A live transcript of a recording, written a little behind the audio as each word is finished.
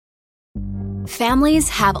Families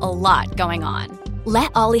have a lot going on.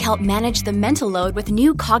 Let Ollie help manage the mental load with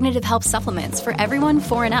new cognitive help supplements for everyone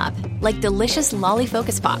 4 and up, like delicious Lolly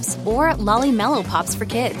Focus Pops or Lolly Mellow Pops for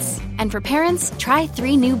kids. And for parents, try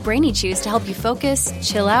 3 new Brainy Chews to help you focus,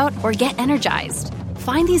 chill out, or get energized.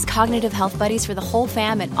 Find these cognitive health buddies for the whole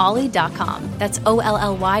fam at ollie.com. That's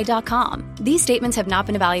OLLY.com. These statements have not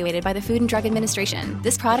been evaluated by the Food and Drug Administration.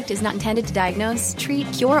 This product is not intended to diagnose, treat,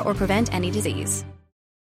 cure, or prevent any disease.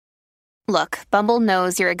 Look, Bumble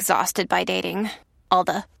knows you're exhausted by dating. All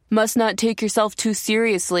the, must not take yourself too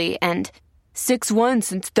seriously, and 6'1"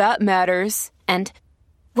 since that matters, and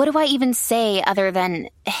what do I even say other than,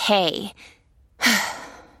 hey?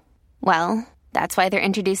 Well, that's why they're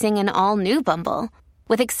introducing an all-new Bumble,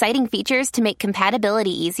 with exciting features to make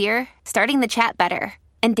compatibility easier, starting the chat better,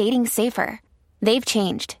 and dating safer. They've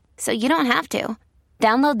changed, so you don't have to.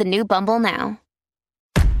 Download the new Bumble now.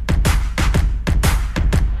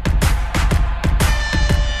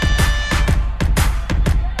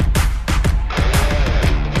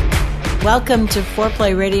 Welcome to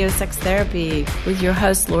Foreplay Radio Sex Therapy with your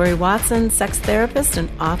host, Lori Watson, sex therapist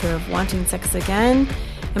and author of Wanting Sex Again,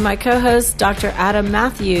 and my co-host, Dr. Adam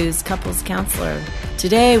Matthews, couples counselor.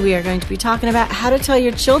 Today, we are going to be talking about how to tell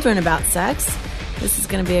your children about sex. This is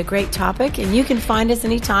going to be a great topic, and you can find us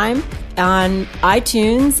anytime on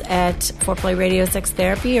iTunes at Foreplay Radio Sex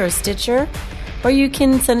Therapy or Stitcher, or you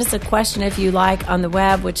can send us a question if you like on the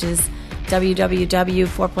web, which is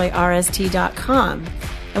www.foreplayrst.com.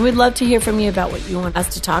 And we'd love to hear from you about what you want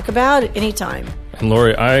us to talk about at any time. And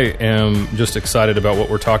Lori, I am just excited about what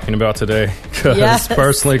we're talking about today,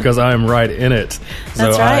 personally, because I am right in it.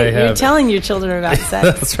 That's right. You're telling your children about sex.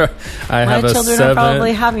 That's right. My children are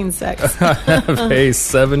probably having sex. I have a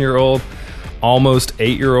 7-year-old, almost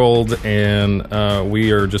 8-year-old, and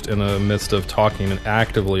we are just in the midst of talking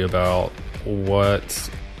actively about what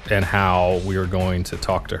and how we are going to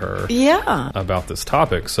talk to her about this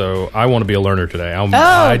topic. So I want to be a learner today. I want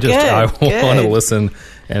to listen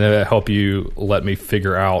and help you let me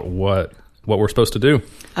figure out what we're supposed to do.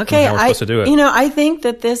 Okay, how we're supposed to do it. I think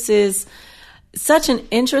that this is such an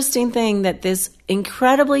interesting thing, that this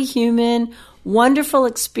incredibly human, wonderful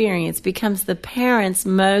experience becomes the parent's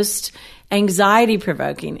most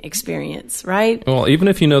anxiety-provoking experience, right? Well, even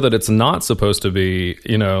if you know that it's not supposed to be,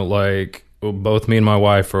 like, both me and my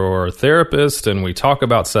wife are therapists, and we talk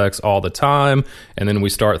about sex all the time, and then we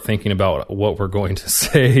start thinking about what we're going to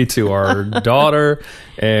say to our daughter,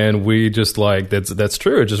 and we just that's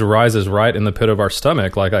true. It just rises right in the pit of our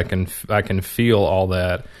stomach. Like I can feel all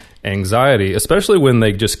that anxiety, especially when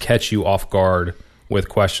they just catch you off guard with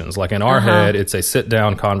questions. Like in our head, it's a sit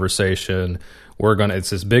down conversation. It's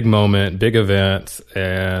this big moment, big event,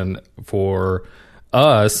 and for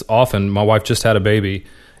us, often my wife just had a baby.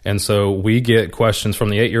 And so we get questions from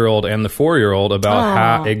the 8-year-old and the 4-year-old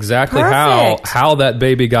about how that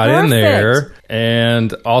baby got in there.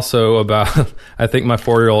 And also about, I think my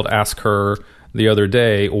 4-year-old asked her the other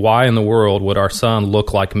day, why in the world would our son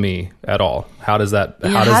look like me at all? How does that work?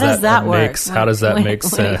 How does that make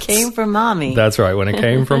sense? When it came from mommy. That's right. When it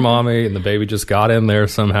came from mommy and the baby just got in there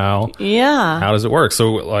somehow. Yeah. How does it work?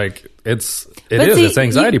 So it's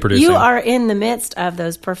anxiety producing. You are in the midst of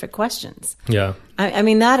those perfect questions. Yeah. I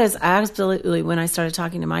mean, that is absolutely when I started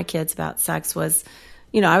talking to my kids about sex was,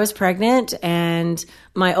 I was pregnant, and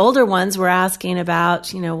my older ones were asking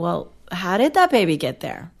about, well, how did that baby get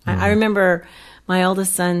there? I remember my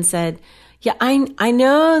oldest son said, yeah, I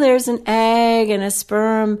know there's an egg and a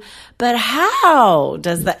sperm, but how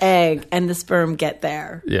does the egg and the sperm get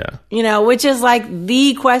there? Yeah. Which is like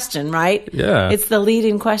the question, right? Yeah. It's the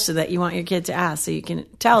leading question that you want your kid to ask so you can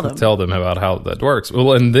tell them. Tell them about how that works.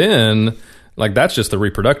 Well, and then, that's just the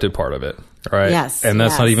reproductive part of it, right? Yes. And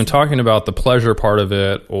that's not even talking about the pleasure part of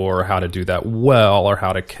it, or how to do that well, or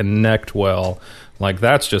how to connect well.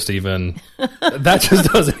 That's just even, that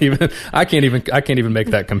just doesn't even, I can't even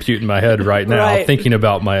make that compute in my head right now, right. thinking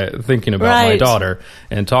about my daughter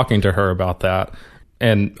and talking to her about that.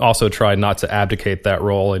 And also try not to abdicate that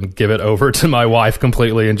role and give it over to my wife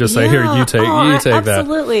completely and just say, here, you take that.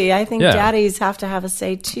 Absolutely. I think daddies have to have a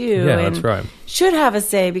say too. Yeah, and that's right. Should have a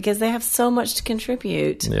say because they have so much to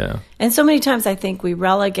contribute. Yeah. And so many times I think we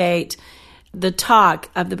relegate the talk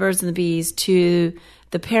of the birds and the bees to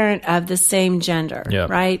the parent of the same gender,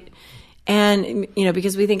 right? And,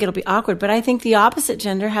 because we think it'll be awkward. But I think the opposite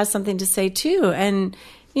gender has something to say too. And,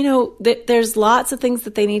 there's lots of things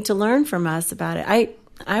that they need to learn from us about it.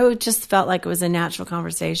 I just felt like it was a natural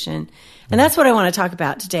conversation. And that's what I want to talk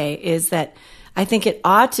about today, is that I think it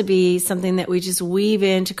ought to be something that we just weave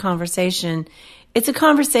into conversation it's a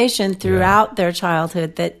conversation throughout their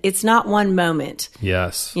childhood, that it's not one moment.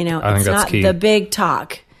 Yes. You know, I think it's that's not key. the big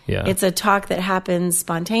talk. Yeah. It's a talk that happens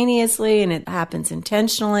spontaneously and it happens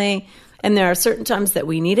intentionally. And there are certain times that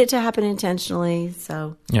we need it to happen intentionally.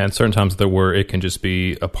 So Yeah, and certain times where it can just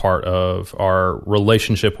be a part of our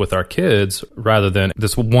relationship with our kids rather than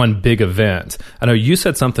this one big event. I know you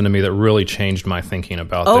said something to me that really changed my thinking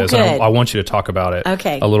about this. Good. And I want you to talk about it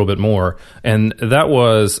a little bit more. And that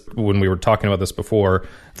was when we were talking about this before,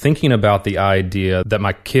 thinking about the idea that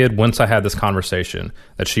my kid, once I had this conversation,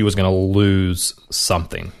 that she was going to lose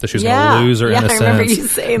something, that she was going to lose her innocence, I remember you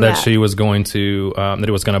saying that she was going to, that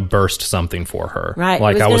it was going to burst something for her. Right.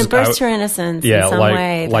 Like it was going to burst her innocence in some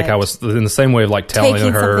way. Like I was in the same way of like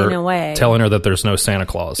telling her that there's no Santa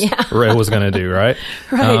Claus. Yeah. It was going to do, right?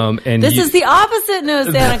 Right. And this is the opposite no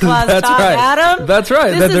Santa Claus that's talk, right. Adam. That's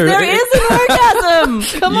right. There is an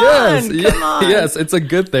orgasm. Come on. Yes, it's a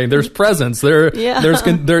good thing. There's presents.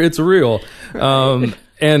 It's real.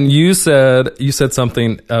 And you said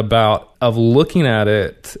something of looking at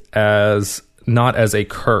it as not as a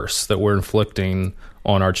curse that we're inflicting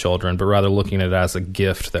on our children, but rather looking at it as a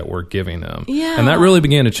gift that we're giving them. Yeah. And that really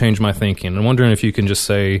began to change my thinking. I'm wondering if you can just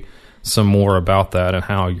say some more about that and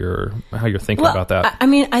how you're thinking about that. I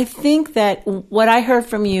mean, I think that what I heard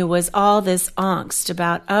from you was all this angst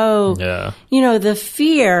about, the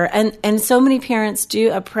fear. And so many parents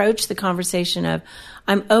do approach the conversation of,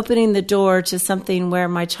 I'm opening the door to something where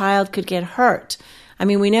my child could get hurt. I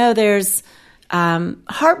mean, we know there's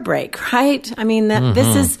heartbreak, right? I mean,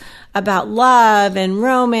 this is about love and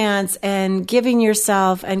romance and giving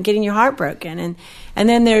yourself and getting your heart broken. And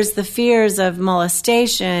then there's the fears of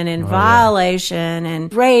molestation and violation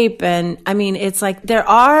and rape. And I mean, it's like there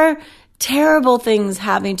are terrible things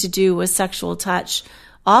having to do with sexual touch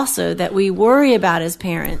also that we worry about as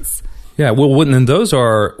parents. Yeah, well,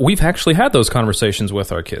 we've actually had those conversations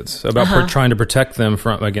with our kids about trying to protect them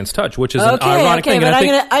against touch, which is an ironic thing. But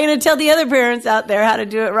I'm going to tell the other parents out there how to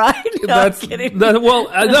do it right. No, I'm kidding.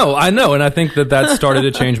 I know. And I think that started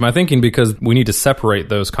to change my thinking because we need to separate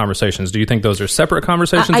those conversations. Do you think those are separate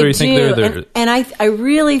conversations? Or you think they're and I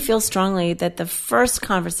really feel strongly that the first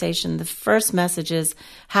conversation, the first messages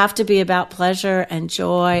have to be about pleasure and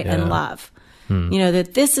joy and love. You know,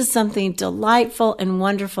 that this is something delightful and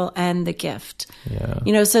wonderful and the gift. Yeah.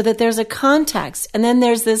 You know, so that there's a context. And then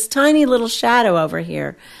there's this tiny little shadow over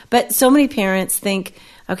here. But so many parents think,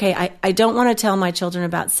 okay, I don't want to tell my children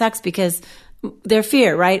about sex because their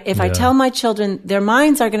fear, right? If I tell my children, their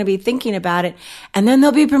minds are going to be thinking about it and then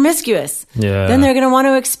they'll be promiscuous. Yeah. Then they're going to want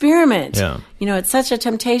to experiment. Yeah. You know, it's such a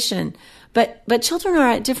temptation. But children are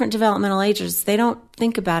at different developmental ages. They don't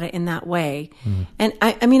think about it in that way. And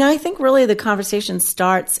I think really the conversation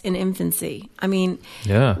starts in infancy. I mean,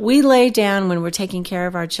 we lay down when we're taking care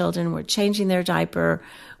of our children, we're changing their diaper,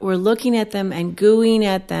 we're looking at them and gooing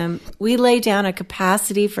at them. We lay down a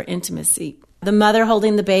capacity for intimacy. The mother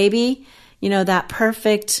holding the baby, you know, that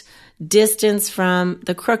perfect distance from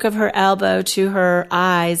the crook of her elbow to her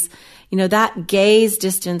eyes, you know, that gaze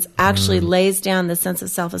distance actually lays down the sense of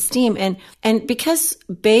self-esteem. And because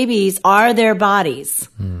babies are their bodies,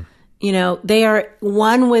 you know, they are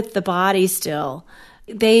one with the body still.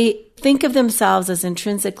 They think of themselves as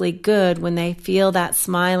intrinsically good when they feel that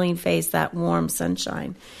smiling face, that warm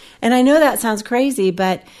sunshine. And I know that sounds crazy,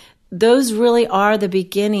 but those really are the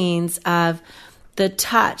beginnings of the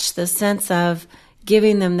touch, the sense of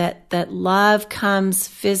giving them that love comes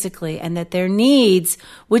physically and that their needs,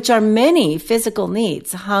 which are many physical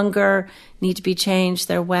needs, hunger, need to be changed,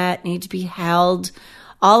 they're wet, need to be held,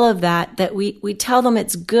 all of that we tell them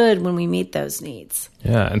it's good when we meet those needs.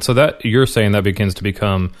 Yeah, and so that you're saying that begins to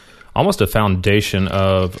become almost a foundation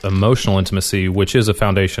of emotional intimacy, which is a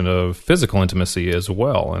foundation of physical intimacy as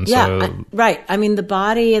well. And right. I mean, the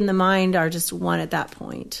body and the mind are just one at that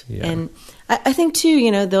point. Yeah. And I think, too,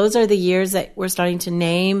 you know, those are the years that we're starting to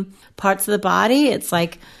name parts of the body. It's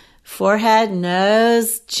like forehead,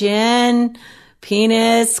 nose, chin,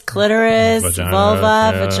 penis, clitoris,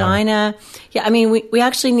 vulva, vagina. Yeah, I mean, we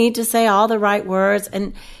actually need to say all the right words.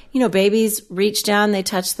 And, you know, babies reach down, they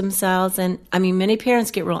touch themselves. And, I mean, many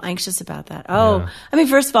parents get real anxious about that. I mean,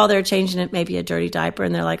 first of all, they're changing it, maybe a dirty diaper,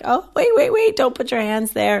 and they're like, oh, wait, don't put your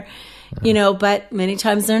hands there. You know, but many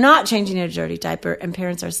times they're not changing a dirty diaper, and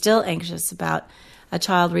parents are still anxious about a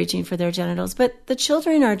child reaching for their genitals. But the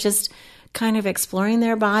children are just kind of exploring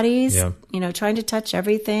their bodies, you know, trying to touch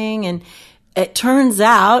everything. And it turns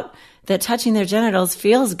out that touching their genitals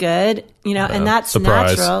feels good, you know, and that's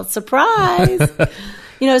natural. Surprise.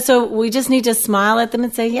 You know, so we just need to smile at them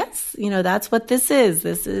and say, yes, you know, that's what this is.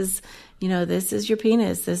 This is, you know, this is your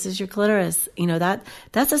penis. This is your clitoris. You know,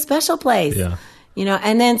 that's a special place. Yeah.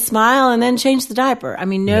 and then smile and then change the diaper. I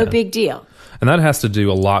mean, no big deal. And that has to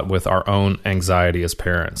do a lot with our own anxiety as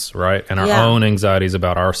parents, right? And our own anxieties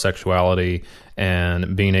about our sexuality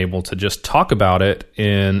and being able to just talk about it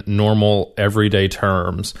in normal, everyday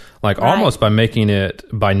terms, like almost by making it,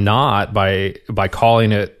 by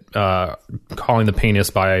calling it, calling the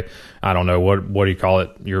penis by, I don't know, what do you call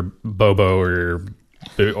it? Your bobo or your,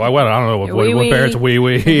 I don't know what parents,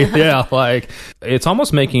 wee. Yeah, like it's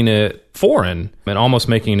almost making it foreign and almost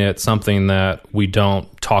making it something that we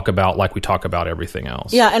don't talk about like we talk about everything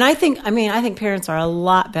else. Yeah, and I think parents are a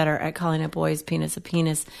lot better at calling a boy's penis a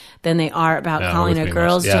penis than they are about calling a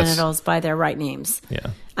girl's genitals by their right names. Yeah.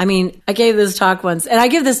 I mean, I gave this talk once, and I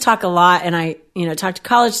give this talk a lot, and I, talk to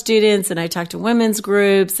college students, and I talk to women's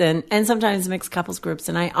groups, and sometimes mixed couples groups,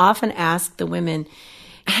 and I often ask the women,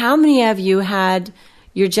 how many of you had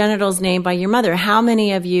your genitals named by your mother? How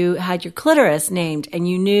many of you had your clitoris named and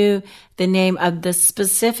you knew the name of the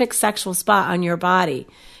specific sexual spot on your body?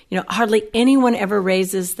 Hardly anyone ever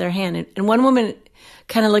raises their hand. And one woman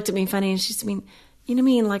kind of looked at me funny and she said,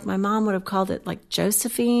 like my mom would have called it like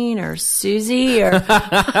Josephine or Susie or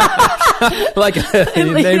like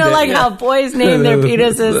how boys name their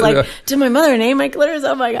penises. Like, did my mother name my clitoris?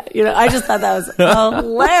 Oh my God. I just thought that was a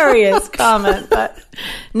hilarious comment, but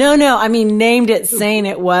no, I mean, named it saying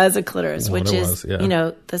it was a clitoris, which is,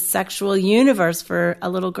 the sexual universe for a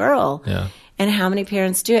little girl. Yeah. And how many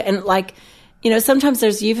parents do it. And sometimes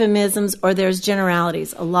there's euphemisms or there's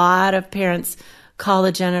generalities. A lot of parents call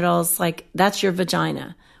the genitals like, that's your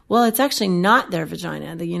vagina. Well, it's actually not their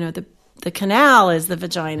vagina. The canal is the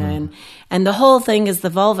vagina and the whole thing is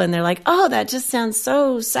the vulva. And they're like, oh, that just sounds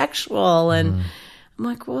so sexual. And I'm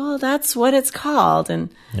like, well, that's what it's called.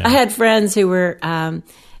 And I had friends who were,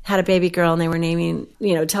 had a baby girl and they were naming,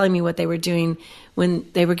 telling me what they were doing when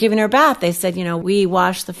they were giving her a bath. They said, we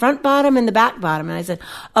wash the front bottom and the back bottom. And I said,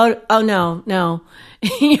 oh no.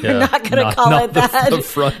 You're not going to call it that. The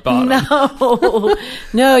front bottom.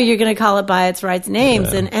 No, you're going to call it by its right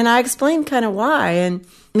names. Yeah. And I explained kind of why. And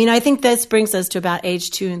I think this brings us to about age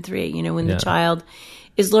 2 and 3, when the child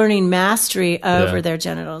is learning mastery over their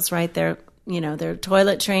genitals, right? They're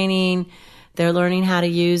toilet training. They're learning how to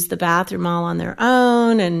use the bathroom all on their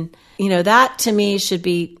own. And, that to me should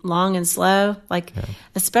be long and slow,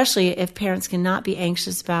 especially if parents cannot be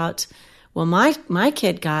anxious about, well, my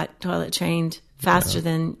kid got toilet trained faster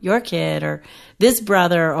than your kid or this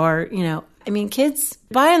brother or, kids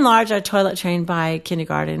by and large are toilet trained by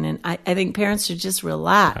kindergarten. And I think parents should just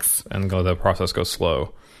relax. And the process goes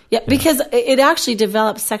slow. Yeah, because it actually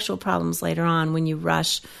develops sexual problems later on when you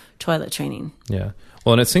rush toilet training. Yeah.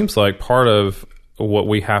 Well, and it seems like part of what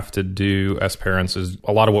we have to do as parents is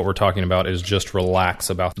a lot of what we're talking about is just relax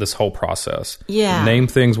about this whole process. Yeah. Name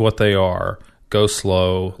things what they are, go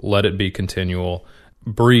slow, let it be continual.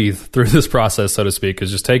 Breathe through this process, so to speak,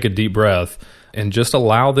 is just take a deep breath and just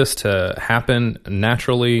allow this to happen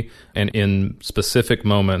naturally and in specific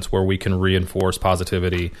moments where we can reinforce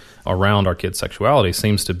positivity around our kids' sexuality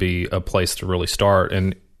seems to be a place to really start.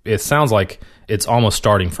 And it sounds like it's almost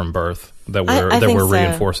starting from birth that we're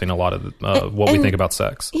reinforcing a lot of what we think about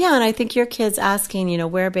sex. Yeah, and I think your kids asking,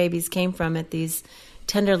 where babies came from at these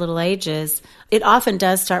tender little ages, it often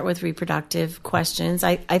does start with reproductive questions.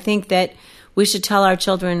 I think that we should tell our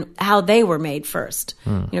children how they were made first,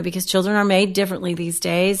 because children are made differently these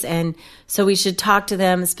days. And so we should talk to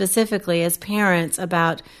them specifically as parents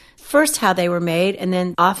about first how they were made and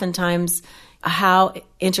then oftentimes how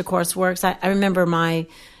intercourse works. I remember my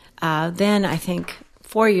then, I think,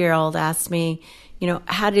 4-year-old asked me,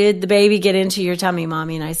 how did the baby get into your tummy,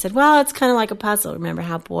 Mommy? And I said, well, it's kind of like a puzzle. Remember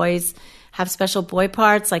how boys have special boy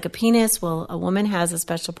parts like a penis? Well, a woman has a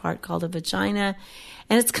special part called a vagina.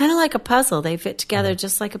 And it's kind of like a puzzle. They fit together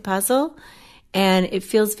just like a puzzle. And it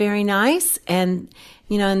feels very nice. And,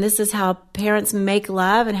 and this is how parents make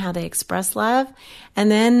love and how they express love.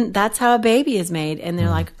 And then that's how a baby is made. And they're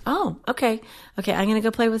like, oh, okay, I'm going to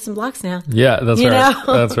go play with some blocks now. Yeah, that's right.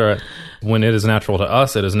 That's right. When it is natural to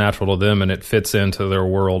us, it is natural to them, and it fits into their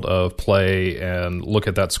world of play and look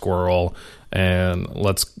at that squirrel and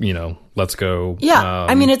let's go. Yeah.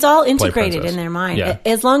 It's all integrated in their mind. Yeah.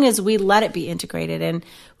 As long as we let it be integrated and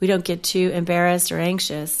we don't get too embarrassed or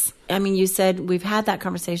anxious. You said we've had that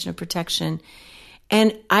conversation of protection.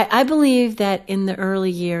 And I believe that in the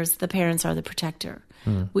early years, the parents are the protector.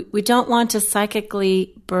 We don't want to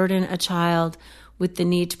psychically burden a child with the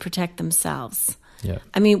need to protect themselves. Yeah.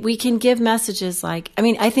 We can give messages like,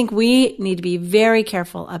 I think we need to be very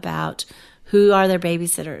careful about who are their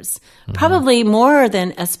babysitters. Probably more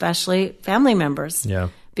than especially family members. Yeah.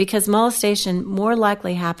 Because molestation more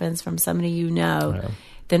likely happens from somebody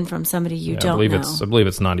than from somebody you I don't believe know. I believe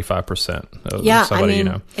it's 95% of Yeah, somebody I mean,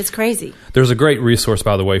 you know. it's crazy. There's a great resource,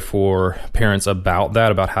 by the way, for parents about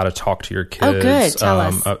that, about how to talk to your kids. Oh, good. Tell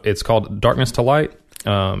us. It's called Darkness to Light.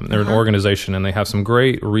 They're an organization, and they have some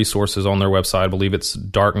great resources on their website. I believe it's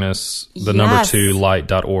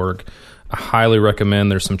darkness2light.org. I highly recommend.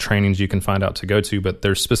 There's some trainings you can find out to go to, but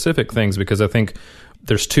there's specific things, because I think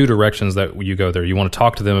there's two directions that you go there. You want to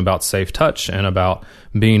talk to them about safe touch and about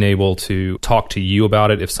being able to talk to you about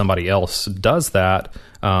it if somebody else does that,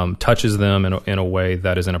 touches them in a way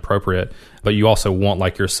that is inappropriate. But you also want,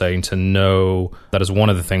 like you're saying, to know that is one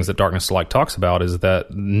of the things that Darkness to Light talks about, is that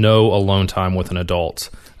no alone time with an adult.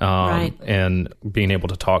 Right. And being able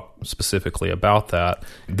to talk specifically about that,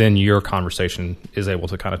 then your conversation is able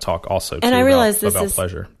to kind of talk also And I realize about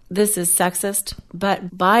pleasure. This is sexist,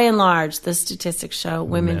 but by and large, the statistics show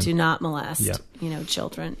women do not molest,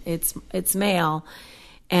 children. It's male.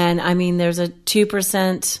 And I mean, there's a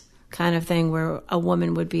 2% kind of thing where a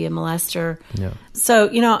woman would be a molester. Yeah. So,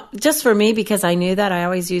 just for me, because I knew that, I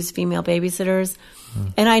always used female babysitters.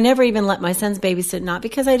 And I never even let my sons babysit, not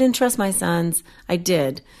because I didn't trust my sons. I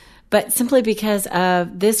did. But simply because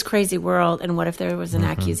of this crazy world, and what if there was an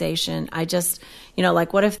accusation? I just,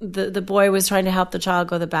 like what if the boy was trying to help the child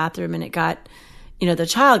go to the bathroom and it got, the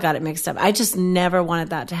child got it mixed up. I just never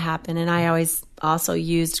wanted that to happen. And I always also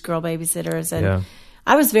used girl babysitters. And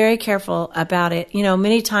I was very careful about it.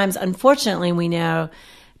 Many times, unfortunately, we know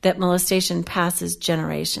that molestation passes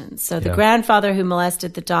generations. So the grandfather who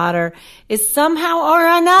molested the daughter is somehow or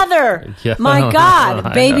another, my God,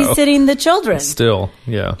 babysitting the children. Still,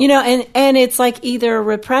 yeah. And it's like either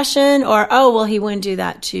repression or, he wouldn't do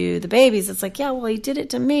that to the babies. It's like, he did it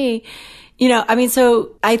to me.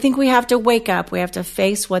 So I think we have to wake up. We have to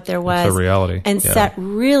face what there was. It's a reality. And set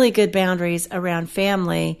really good boundaries around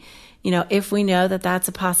family, if we know that that's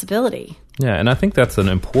a possibility. Yeah, and I think that's an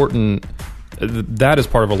important... That is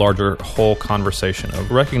part of a larger whole conversation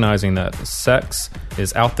of recognizing that sex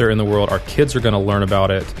is out there in the world. Our kids are going to learn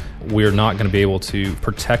about it. We're not going to be able to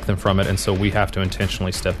protect them from it, and so we have to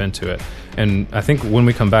intentionally step into it. And I think when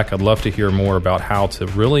we come back, I'd love to hear more about how to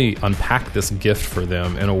really unpack this gift for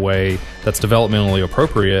them in a way that's developmentally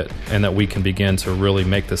appropriate, and that we can begin to really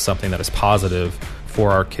make this something that is positive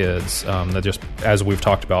for our kids, that just, as we've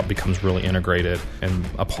talked about, becomes really integrated and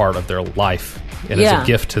a part of their life, and is a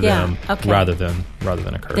gift to them rather than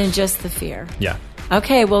a curse. Than just the fear. Yeah.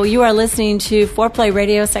 Okay, well, you are listening to Foreplay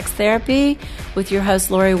Radio Sex Therapy with your host,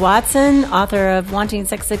 Lori Watson, author of Wanting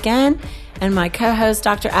Sex Again, and my co-host,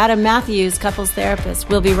 Dr. Adam Matthews, couples therapist.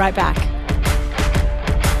 We'll be right back.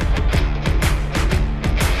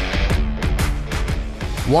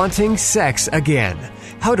 Wanting Sex Again.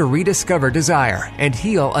 How to Rediscover Desire and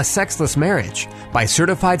Heal a Sexless Marriage by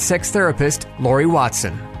certified sex therapist Lori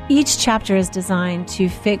Watson. Each chapter is designed to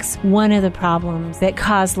fix one of the problems that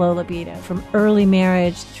cause low libido, from early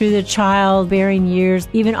marriage through the childbearing years,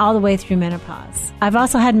 even all the way through menopause. I've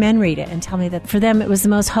also had men read it and tell me that for them it was the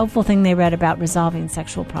most hopeful thing they read about resolving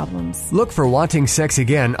sexual problems. Look for Wanting Sex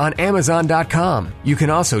Again on Amazon.com. You can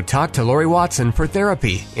also talk to Lori Watson for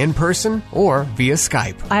therapy in person or via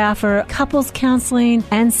Skype. I offer couples counseling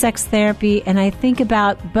and sex therapy, and I think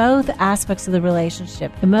about both aspects of the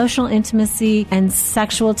relationship, emotional intimacy and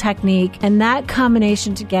sexual technique, and that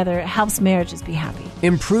combination together helps marriages be happy.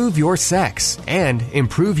 Improve your sex and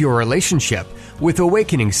improve your relationship with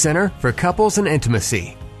Awakening Center for Couples and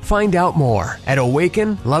Intimacy. Find out more at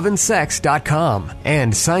awakenloveandsex.com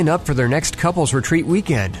and sign up for their next couples retreat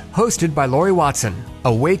weekend, hosted by Lori Watson.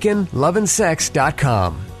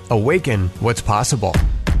 awakenloveandsex.com. Awaken what's possible.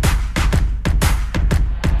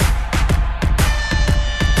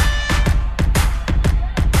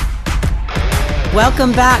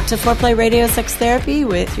 Welcome back to Foreplay Radio Sex Therapy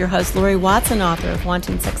with your host, Lori Watson, author of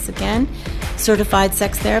Wanting Sex Again, certified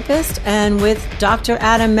sex therapist, and with Dr.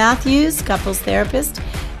 Adam Matthews, couples therapist.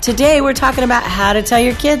 Today, we're talking about how to tell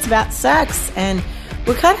your kids about sex, and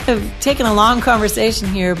we're kind of taking a long conversation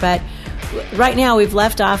here, but right now we've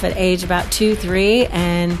left off at age about 2-3,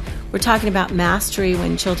 and we're talking about mastery,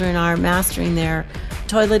 when children are mastering their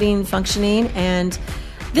toileting, functioning, and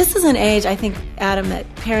this is an age, I think, Adam,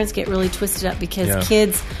 that parents get really twisted up because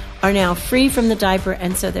kids are now free from the diaper,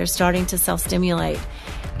 and so they're starting to self-stimulate.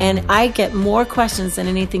 And I get more questions than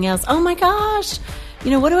anything else. Oh my gosh,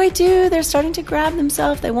 what do I do? They're starting to grab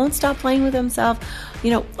themselves. They won't stop playing with themselves.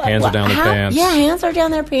 Hands are down their pants. Yeah, hands are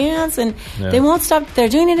down their pants, and they won't stop. They're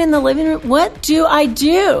doing it in the living room. What do I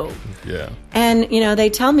do? Yeah. And, they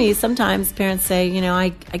tell me sometimes, parents say, I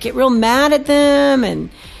get real mad at them and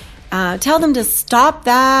tell them to stop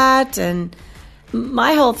that. And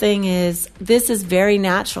My whole thing is this is very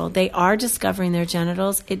natural. They are discovering their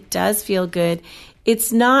genitals. It does feel good.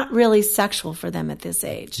 It's not really sexual for them at this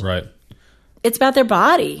age. Right. It's about their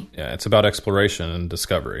body. Yeah, it's about exploration and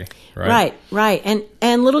discovery, right? Right.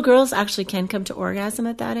 And little girls actually can come to orgasm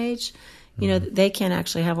at that age. You know, they can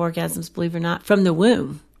actually have orgasms, believe it or not, from the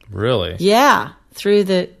womb. Really? Yeah, through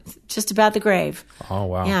just about the grave. Oh,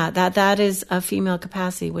 wow. Yeah, that is a female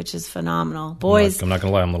capacity, which is phenomenal. Boys, I'm not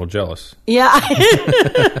going to lie, I'm a little jealous. yeah,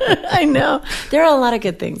 I know. There are a lot of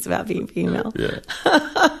good things about being female. Yeah.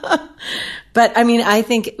 But I mean, I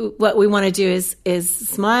think what we want to do is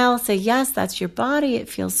smile, say, yes, that's your body. It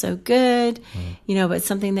feels so good, you know, but it's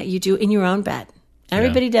something that you do in your own bed.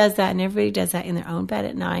 Everybody does that, and everybody does that in their own bed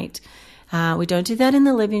at night. We don't do that in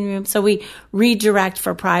the living room. So we redirect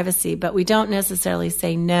for privacy, but we don't necessarily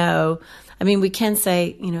say no. I mean, we can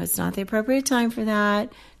say, you know, it's not the appropriate time for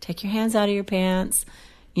that. Take your hands out of your pants.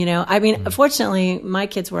 You know, I mean, fortunately, my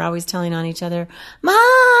kids were always telling on each other,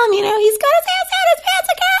 Mom, you know, he's got his hands out his pants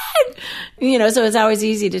again. You know, so it's always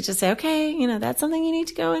easy to just say, okay, you know, that's something you need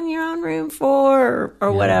to go in your own room for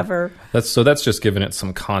or whatever. That's just giving it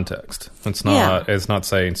some context. It's not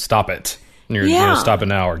saying stop it. You're stop it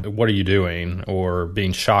now, or what are you doing, or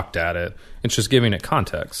being shocked at it. It's just giving it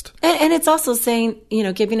context. And it's also saying, you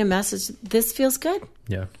know, giving a message, this feels good.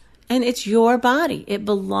 Yeah. And it's your body. It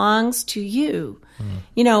belongs to you.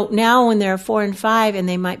 You know, now when they're 4 and 5 and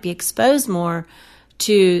they might be exposed more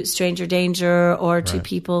to stranger danger or to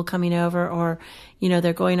people coming over, or, you know,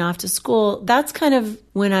 they're going off to school, that's kind of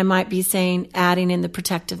when I might be saying, adding in the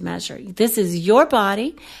protective measure. This is your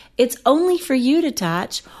body. It's only for you to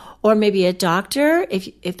touch. Or maybe a doctor,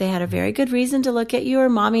 if they had a very good reason to look at you, or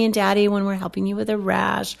mommy and daddy when we're helping you with a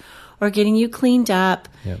rash or getting you cleaned up,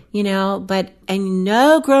 you know, and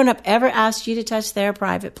no grown-up ever asked you to touch their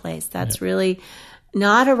private place. That's really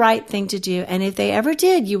not a right thing to do. And if they ever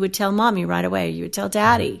did, you would tell mommy right away. You would tell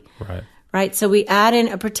daddy. Right? So we add in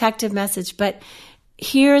a protective message, but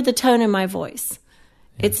hear the tone in my voice.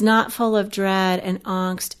 It's not full of dread and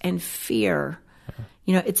angst and fear.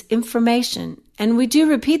 You know, it's information. And we do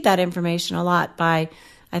repeat that information a lot by,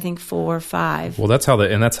 I think, 4 or 5. Well, that's how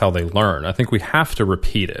they learn. I think we have to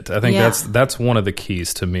repeat it. I think that's one of the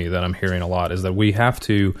keys to me that I'm hearing a lot, is that we have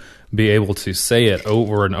to be able to say it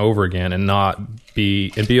over and over again and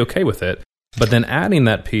be okay with it. But then adding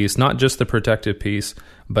that piece, not just the protective piece,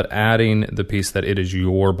 but adding the piece that it is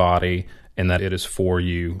your body and that it is for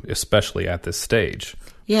you, especially at this stage.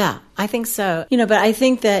 Yeah, I think so. You know, but I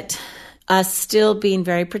think that us still being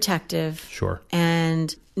very protective,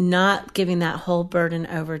 and not giving that whole burden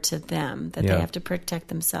over to them, that they have to protect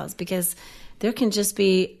themselves, because there can just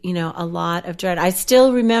be, you know, a lot of dread. I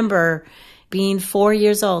still remember being 4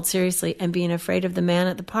 years old, seriously, and being afraid of the man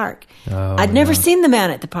at the park. I'd never seen the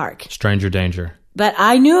man at the park. Stranger danger. But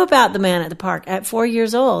I knew about the man at the park at 4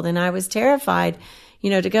 years old, and I was terrified,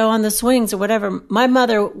 you know, to go on the swings or whatever. My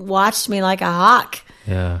mother watched me like a hawk.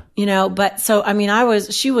 Yeah. You know, but so, I mean,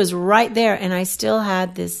 she was right there, and I still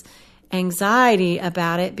had this anxiety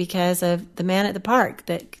about it because of the man at the park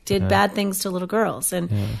that did bad things to little girls. And,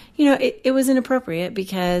 you know, it was inappropriate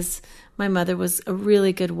because my mother was a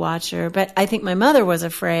really good watcher, but I think my mother was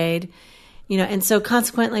afraid, you know, and so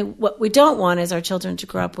consequently, what we don't want is our children to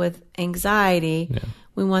grow up with anxiety. Yeah.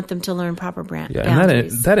 We want them to learn proper boundaries.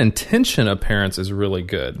 And that intention of parents is really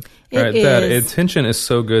good. Right? That intention is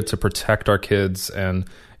so good to protect our kids, and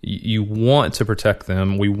you want to protect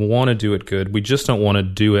them. We want to do it good. We just don't want to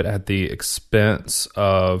do it at the expense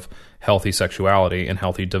of healthy sexuality and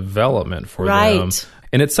healthy development for them.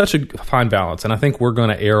 And it's such a fine balance. And I think we're going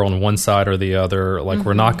to err on one side or the other. Like,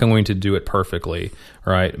 we're not going to do it perfectly,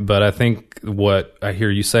 right? But I think what I hear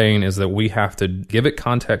you saying is that we have to give it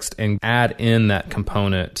context and add in that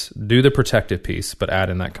component, do the protective piece, but add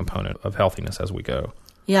in that component of healthiness as we go.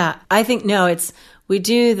 Yeah, I think, we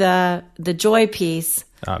do the joy piece.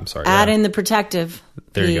 I'm sorry. Add in the protective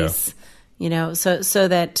there piece. You go. So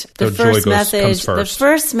that the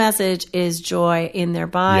first message is joy in their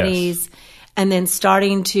bodies. Yes. And then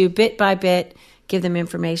starting to bit by bit give them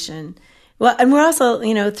information. Well, and we're also,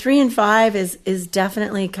 3 and 5 is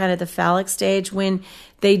definitely kind of the phallic stage when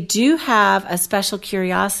they do have a special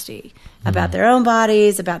curiosity about their own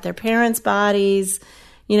bodies, about their parents' bodies.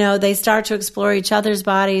 They start to explore each other's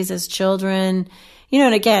bodies as children.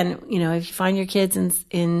 And again, if you find your kids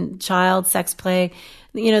in child sex play,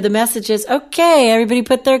 the message is, okay, everybody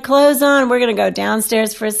put their clothes on. We're going to go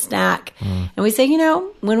downstairs for a snack. And we say,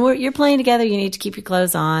 when you're playing together, you need to keep your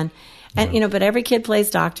clothes on. And, but every kid plays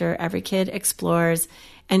doctor. Every kid explores.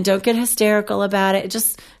 And don't get hysterical about it.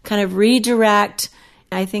 Just kind of redirect.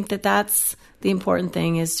 I think that's the important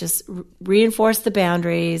thing is just reinforce the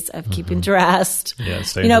boundaries of keeping dressed,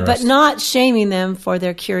 stay you know, dressed. but not shaming them for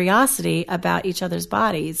their curiosity about each other's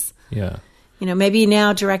bodies. Yeah. You know, maybe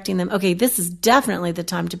now directing them, okay, this is definitely the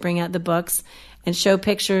time to bring out the books and show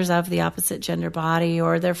pictures of the opposite gender body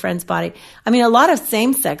or their friend's body. I mean, a lot of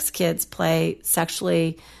same-sex kids play sex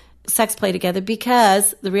play together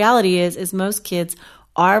because the reality is most kids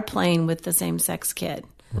are playing with the same-sex kid.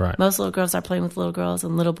 Right. Most little girls are playing with little girls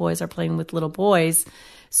and little boys are playing with little boys.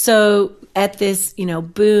 So at this, you know,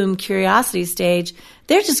 boom curiosity stage,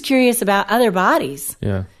 they're just curious about other bodies.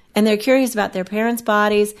 Yeah. And they're curious about their parents'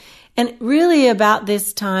 bodies. And really about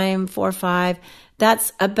this time, 4 or 5,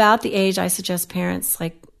 that's about the age I suggest parents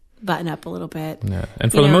like button up a little bit. Yeah.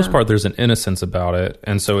 And for the most part, there's an innocence about it.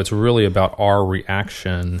 And so it's really about our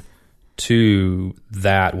reaction to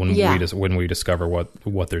that when we discover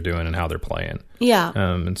what they're doing and how they're playing. Yeah.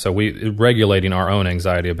 And so regulating our own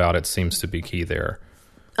anxiety about it seems to be key there.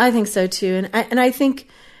 I think so too. And I think,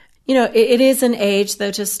 you know, it is an age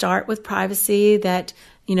though to start with privacy that,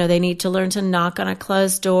 you know, they need to learn to knock on a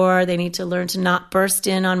closed door. They need to learn to not burst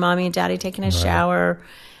in on mommy and daddy taking a shower.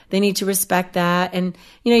 They need to respect that. And,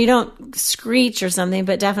 you know, you don't screech or something,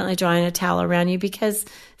 but definitely drawing a towel around you because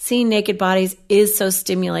seeing naked bodies is so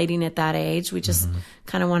stimulating at that age. We just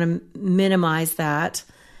kind of want to minimize that.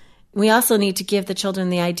 We also need to give the children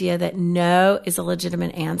the idea that no is a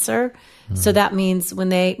legitimate answer. So that means when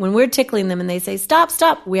we're tickling them and they say, stop,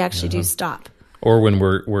 we actually do stop. Or when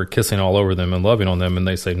we're kissing all over them and loving on them and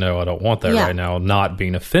they say, no, I don't want that right now, not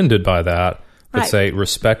being offended by that, but say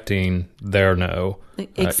respecting their no.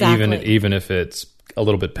 Exactly. Even if it's a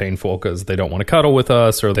little bit painful because they don't want to cuddle with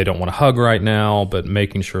us or they don't want to hug right now, but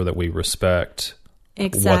making sure that we respect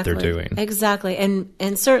what they're doing. Exactly.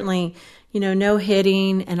 And certainly, you know, no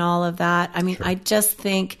hitting and all of that. I mean, I just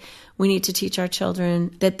think we need to teach our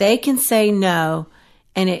children that they can say no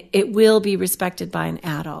and it will be respected by an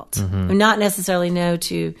adult. Or not necessarily no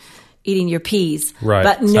to eating your peas,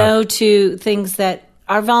 but no to things that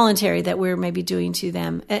are voluntary that we're maybe doing to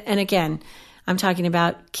them. And again, I'm talking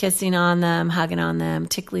about kissing on them, hugging on them,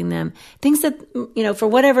 tickling them, things that, you know, for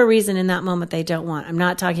whatever reason in that moment they don't want. I'm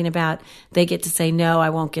not talking about they get to say, no,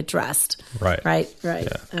 I won't get dressed. Right. Yeah.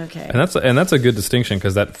 Okay. And that's a good distinction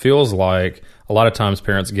because that feels like a lot of times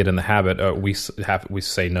parents get in the habit, we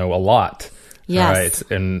say no a lot. Yes.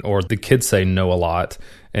 Right. Or the kids say no a lot.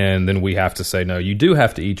 And then we have to say, no, you do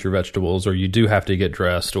have to eat your vegetables, or you do have to get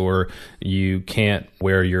dressed, or you can't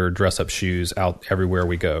wear your dress-up shoes out everywhere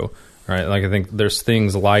we go, right? Like I think there's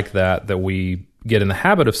things like that we get in the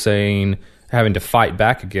habit of saying, having to fight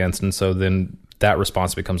back against, and so then that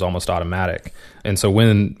response becomes almost automatic. And so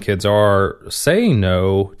when kids are saying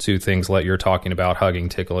no to things like you're talking about, hugging,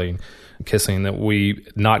 tickling, kissing, that we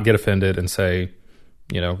not get offended and say,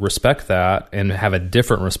 you know, respect that and have a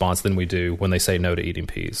different response than we do when they say no to eating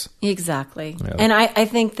peas. Exactly. Yeah. And I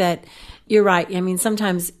think that you're right. I mean,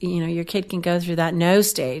 sometimes, you know, your kid can go through that no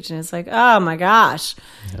stage and it's like, oh my gosh,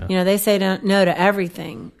 you know, they say no to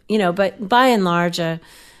everything, you know, but by and large, a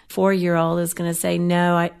 4-year-old is going to say,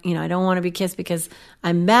 no, I don't want to be kissed because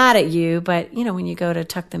I'm mad at you. But, you know, when you go to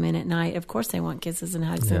tuck them in at night, of course they want kisses and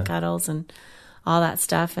hugs and cuddles and all that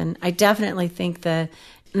stuff. And I definitely think the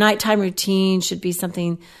nighttime routine should be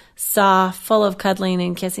something soft, full of cuddling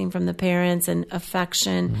and kissing from the parents and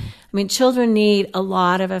affection. I mean, children need a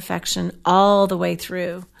lot of affection all the way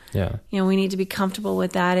through. Yeah. You know, we need to be comfortable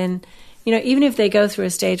with that. And, you know, even if they go through a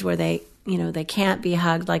stage where they can't be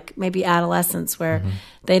hugged, like maybe adolescence where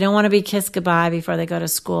they don't want to be kissed goodbye before they go to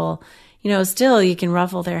school, you know, still you can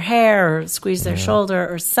ruffle their hair or squeeze their shoulder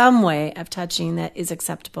or some way of touching that is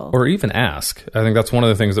acceptable. Or even ask. I think that's one of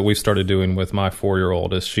the things that we've started doing with my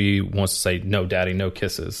 4-year-old is she wants to say, no, daddy, no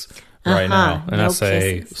kisses right now. And no I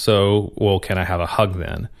say, kisses. so, well, can I have a hug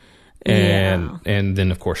then? And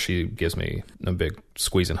then, of course, she gives me a big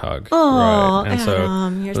squeeze and hug. Oh, right? And so,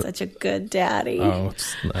 you're such a good daddy. I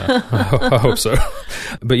hope so.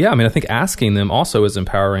 But yeah, I mean, I think asking them also is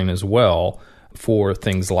empowering as well for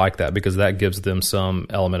things like that, because that gives them some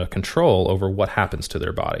element of control over what happens to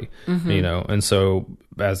their body, you know? And so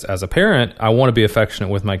as a parent, I want to be affectionate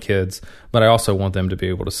with my kids, but I also want them to be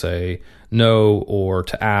able to say no, or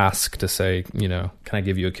to ask, to say, you know, can I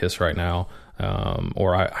give you a kiss right now?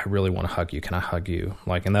 Or I really want to hug you. Can I hug you?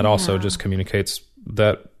 Like, and that also just communicates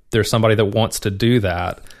that there's somebody that wants to do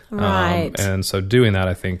that. Right. And so doing that,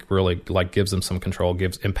 I think, really like gives them some control,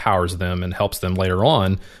 empowers them, and helps them later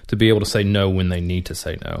on to be able to say no when they need to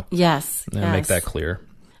say no. Yes. And make that clear.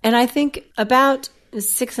 And I think about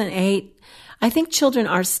 6 and 8, I think children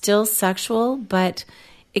are still sexual, but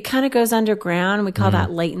it kind of goes underground. We call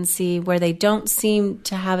that latency, where they don't seem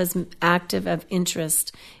to have as active of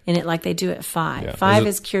interest in it like they do at 5. Yeah. 5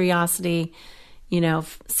 is curiosity,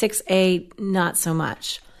 6, 8, not so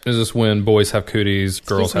much. Is this when boys have cooties,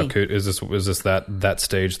 girls have me. cooties? Is this that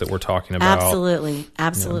stage that we're talking about?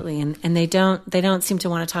 Absolutely. And they don't seem to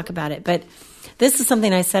want to talk about it. But this is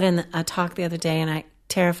something I said in a talk the other day, and I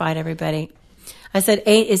terrified everybody. I said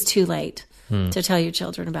 8 is too late to tell your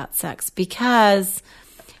children about sex, because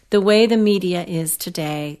the way the media is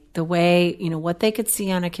today, the way, what they could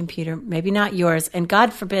see on a computer, maybe not yours, and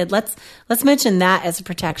God forbid, let's mention that as a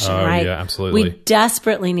protection, right? Yeah, absolutely. We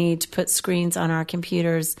desperately need to put screens on our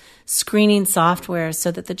computers, screening software,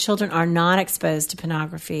 so that the children are not exposed to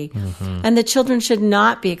pornography. And the children should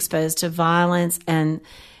not be exposed to violence and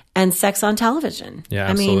sex on television. Yeah,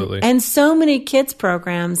 absolutely. And so many kids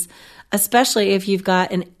programs, especially if you've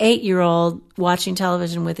got an 8-year-old watching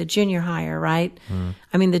television with a junior higher, right?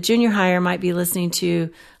 I mean, the junior higher might be listening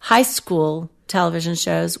to high school television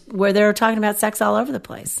shows where they're talking about sex all over the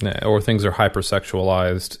place. Yeah, or things are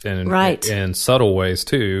hypersexualized Right. in subtle ways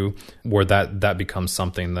too, where that becomes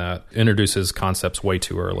something that introduces concepts way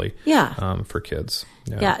too early. Yeah. For kids.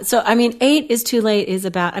 Yeah. So, I mean, 8 is too late is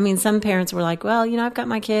about, some parents were like, well, I've got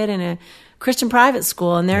my kid in a Christian private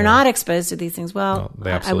school and they're not exposed to these things. Well, they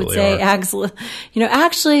I would absolutely say, are.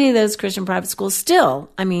 actually those Christian private schools still,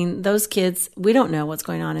 those kids, we don't know what's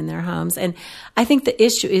going on in their homes. And I think the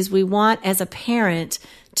issue is we want, as a parent,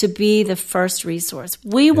 to be the first resource.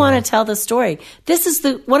 We want to tell the story. This is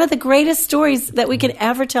one of the greatest stories that we can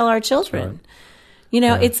ever tell our children.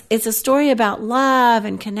 Right. It's a story about love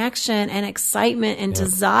and connection and excitement and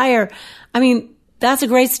desire. That's a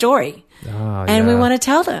great story. And we want to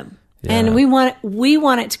tell them. Yeah. And we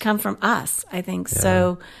want it to come from us, I think. Yeah.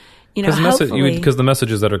 So, hopefully. Because the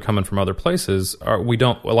messages that are coming from other places we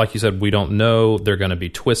don't, like you said, we don't know. They're going to be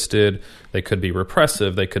twisted. They could be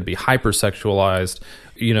repressive. They could be hypersexualized.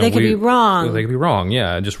 They could be wrong. They could be wrong.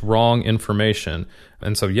 Yeah. Just wrong information.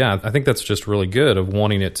 And so, I think that's just really good of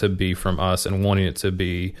wanting it to be from us and wanting it to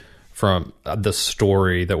be from the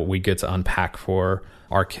story that we get to unpack for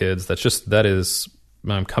our kids. That is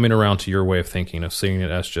I'm coming around to your way of thinking, of seeing it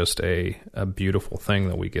as just a beautiful thing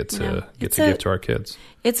that we get to give to our kids.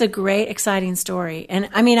 It's a great, exciting story. And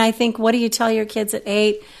I think, what do you tell your kids at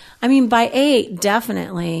 8? By 8,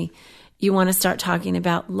 definitely you want to start talking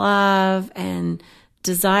about love and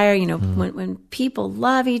desire. When people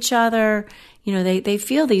love each other, they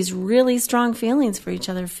feel these really strong feelings for each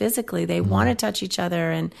other physically. They want to touch each other,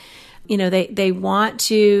 and they want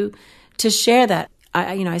to share that.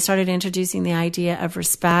 I started introducing the idea of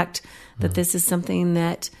respect, that this is something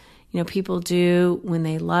that, people do when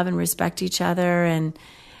they love and respect each other. And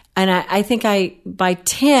I think by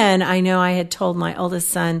 10, I know I had told my oldest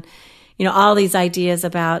son, all these ideas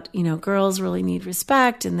about, girls really need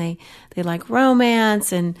respect and they like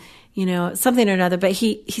romance and, something or another. But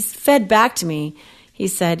he's fed back to me. He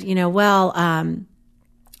said,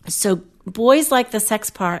 so boys like the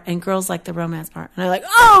sex part and girls like the romance part. And I'm like,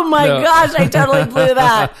 oh my gosh, I totally blew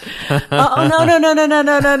that.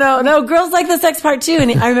 No, girls like the sex part too.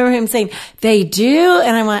 And I remember him saying, they do?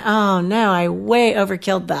 And I'm like, oh no, I way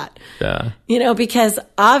overkilled that. Yeah. Because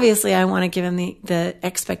obviously I want to give him the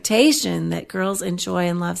expectation that girls enjoy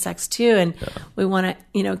and love sex too. And we want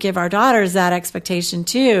to, give our daughters that expectation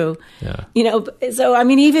too. Yeah. So,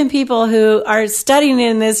 even people who are studying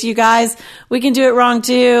in this, you guys, we can do it wrong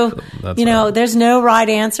too. Right. There's no right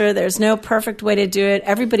answer. There's no perfect way to do it.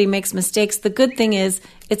 Everybody makes mistakes. The good thing is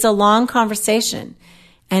it's a long conversation.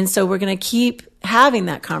 And so we're going to keep having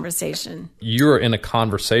that conversation. You're in a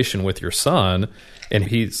conversation with your son, and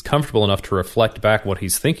he's comfortable enough to reflect back what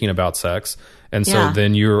he's thinking about sex. And so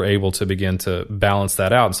then you're able to begin to balance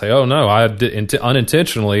that out and say, oh, no, I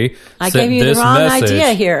unintentionally I sent gave you this the wrong message.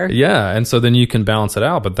 idea here. Yeah, and so then you can balance it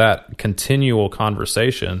out. But that continual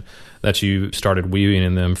conversation that you started weaving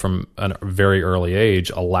in them from a very early age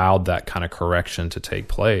allowed that kind of correction to take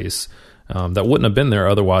place that wouldn't have been there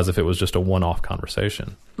otherwise if it was just a one-off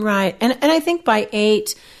conversation. Right. And I think by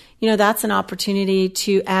 8, that's an opportunity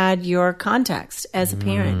to add your context as a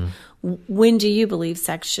parent. When do you believe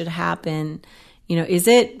sex should happen? Is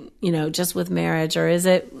it, just with marriage, or is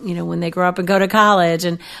it, when they grow up and go to college?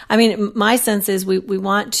 And my sense is we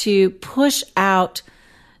want to push out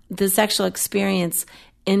the sexual experience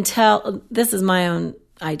until, this is my own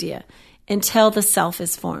idea, until the self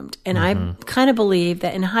is formed. And I kind of believe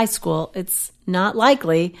that in high school, it's not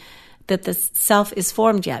likely that the self is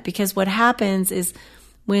formed yet, because what happens is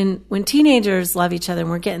when teenagers love each other, and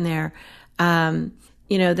we're getting there,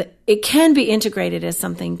 that it can be integrated as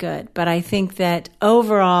something good, but I think that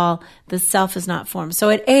overall the self is not formed. So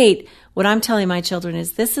at 8, what I'm telling my children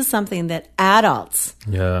is this is something that adults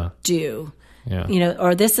do,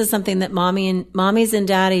 or this is something that mommies and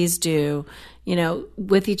daddies do,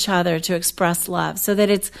 with each other to express love, so that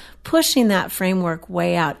it's pushing that framework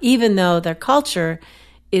way out, even though their culture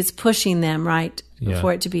is pushing them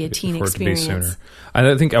for it to be a teen experience.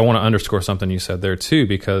 I think I want to underscore something you said there too,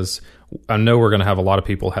 because I know we're going to have a lot of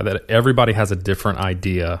people that everybody has a different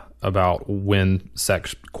idea about when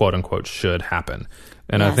sex, quote unquote, should happen.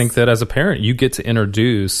 And I think that as a parent, you get to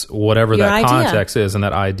introduce whatever that context is and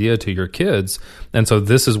that idea to your kids. And so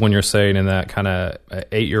this is when you're saying in that kind of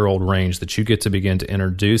 8-year-old range that you get to begin to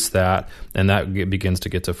introduce that, and that begins to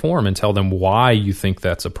get to form, and tell them why you think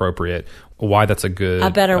that's appropriate, why that's a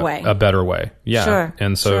better way. A better way. Yeah. Sure.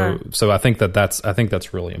 And so I think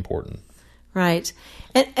that's really important. Right.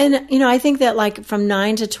 And I think that from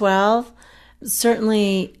 9 to 12,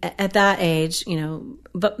 certainly at that age,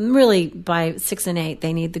 but really by 6 and 8,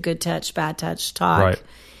 they need the good touch, bad touch talk. Right.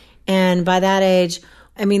 And by that age,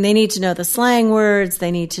 they need to know the slang words.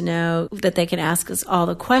 They need to know that they can ask us all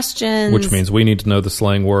the questions. Which means we need to know the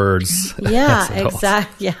slang words. Yeah,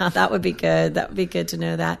 exactly. Yeah, that would be good. That would be good to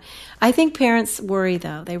know that. I think parents worry,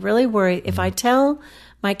 though. They really worry. If I tell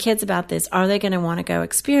my kids about this, are they going to want to go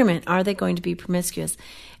experiment? Are they going to be promiscuous?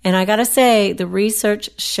 And I got to say, the research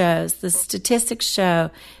shows, the statistics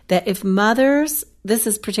show that if mothers, this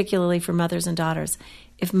is particularly for mothers and daughters,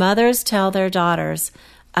 if mothers tell their daughters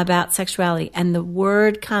about sexuality and the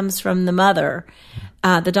word comes from the mother,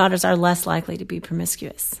 the daughters are less likely to be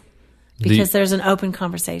promiscuous because there's an open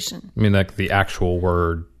conversation. I mean, like the actual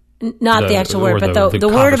word. Not the actual word, but the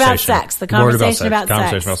word about sex, the conversation about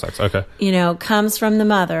sex, okay. Comes from the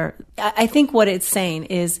mother. I think what it's saying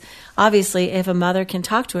is, obviously, if a mother can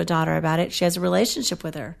talk to a daughter about it, she has a relationship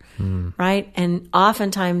with her, right? And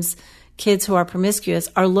oftentimes, kids who are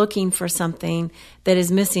promiscuous are looking for something that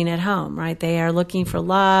is missing at home, right? They are looking for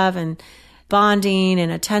love and bonding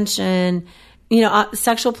and attention,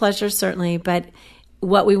 sexual pleasure, certainly, but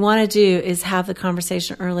what we want to do is have the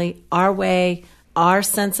conversation early, our way, our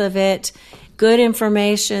sense of it, good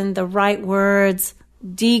information, the right words,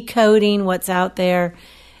 decoding what's out there.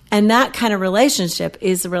 And that kind of relationship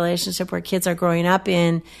is the relationship where kids are growing up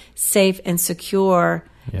in, safe and secure,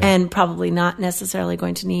 and probably not necessarily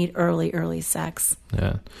going to need early sex.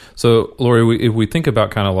 Yeah. So, Lori, if we think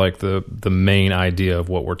about kind of like the main idea of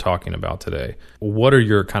what we're talking about today, what are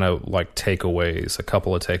your kind of like takeaways, a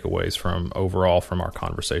couple of takeaways from our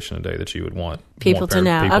conversation today that you would want people to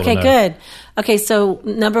know? Okay, good. Okay, so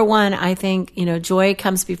number one, I think, joy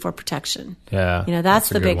comes before protection. Yeah. That's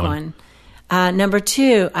the big one. Number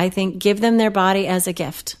two, I think give them their body as a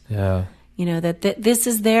gift. Yeah. That this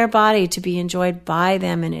is their body to be enjoyed by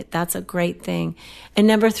them, and that's a great thing. And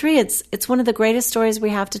number three, it's one of the greatest stories we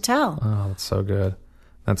have to tell. Oh, that's so good.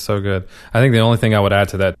 That's so good. I think the only thing I would add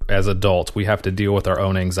to that, as adults, we have to deal with our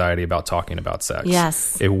own anxiety about talking about sex.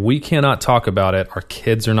 Yes. If we cannot talk about it, our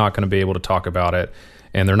kids are not going to be able to talk about it,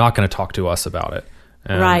 and they're not going to talk to us about it.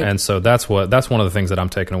 Right. And so that's one of the things that I'm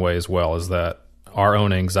taking away as well, is that our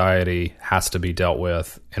own anxiety has to be dealt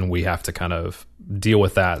with, and we have to kind of deal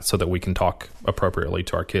with that so that we can talk appropriately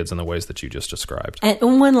to our kids in the ways that you just described.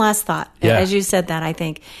 And one last thought, as you said that, I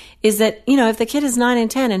think, is that, if the kid is 9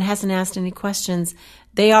 and 10 and hasn't asked any questions,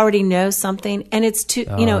 they already know something, and it's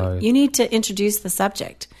you need to introduce the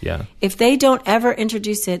subject. Yeah. If they don't ever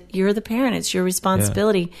introduce it, you're the parent. It's your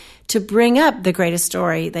responsibility to bring up the greatest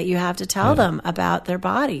story that you have to tell them about their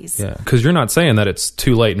bodies. Yeah, because you're not saying that it's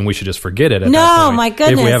too late and we should just forget it. No, my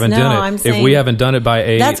goodness, if we haven't done it, I'm saying if we haven't done it by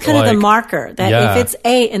 8, that's kind of the marker. That if it's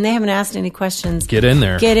 8 and they haven't asked any questions, get in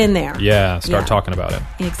there. Yeah, start talking about it.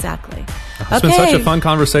 Exactly. It's been such a fun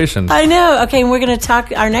conversation. I know. Okay, and we're going to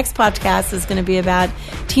talk. Our next podcast is going to be about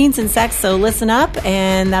teens and sex. So listen up,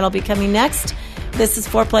 and that'll be coming next. This is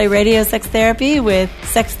Foreplay Radio Sex Therapy with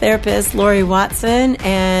sex therapist Lori Watson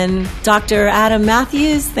and Dr. Adam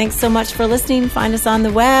Matthews. Thanks so much for listening. Find us on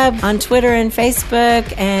the web, on Twitter and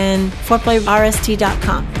Facebook, and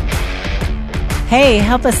foreplayrst.com. Hey,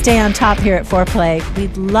 help us stay on top here at Foreplay.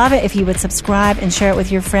 We'd love it if you would subscribe and share it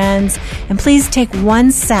with your friends. And please take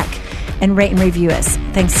 1 sec and rate and review us.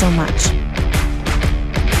 Thanks so much.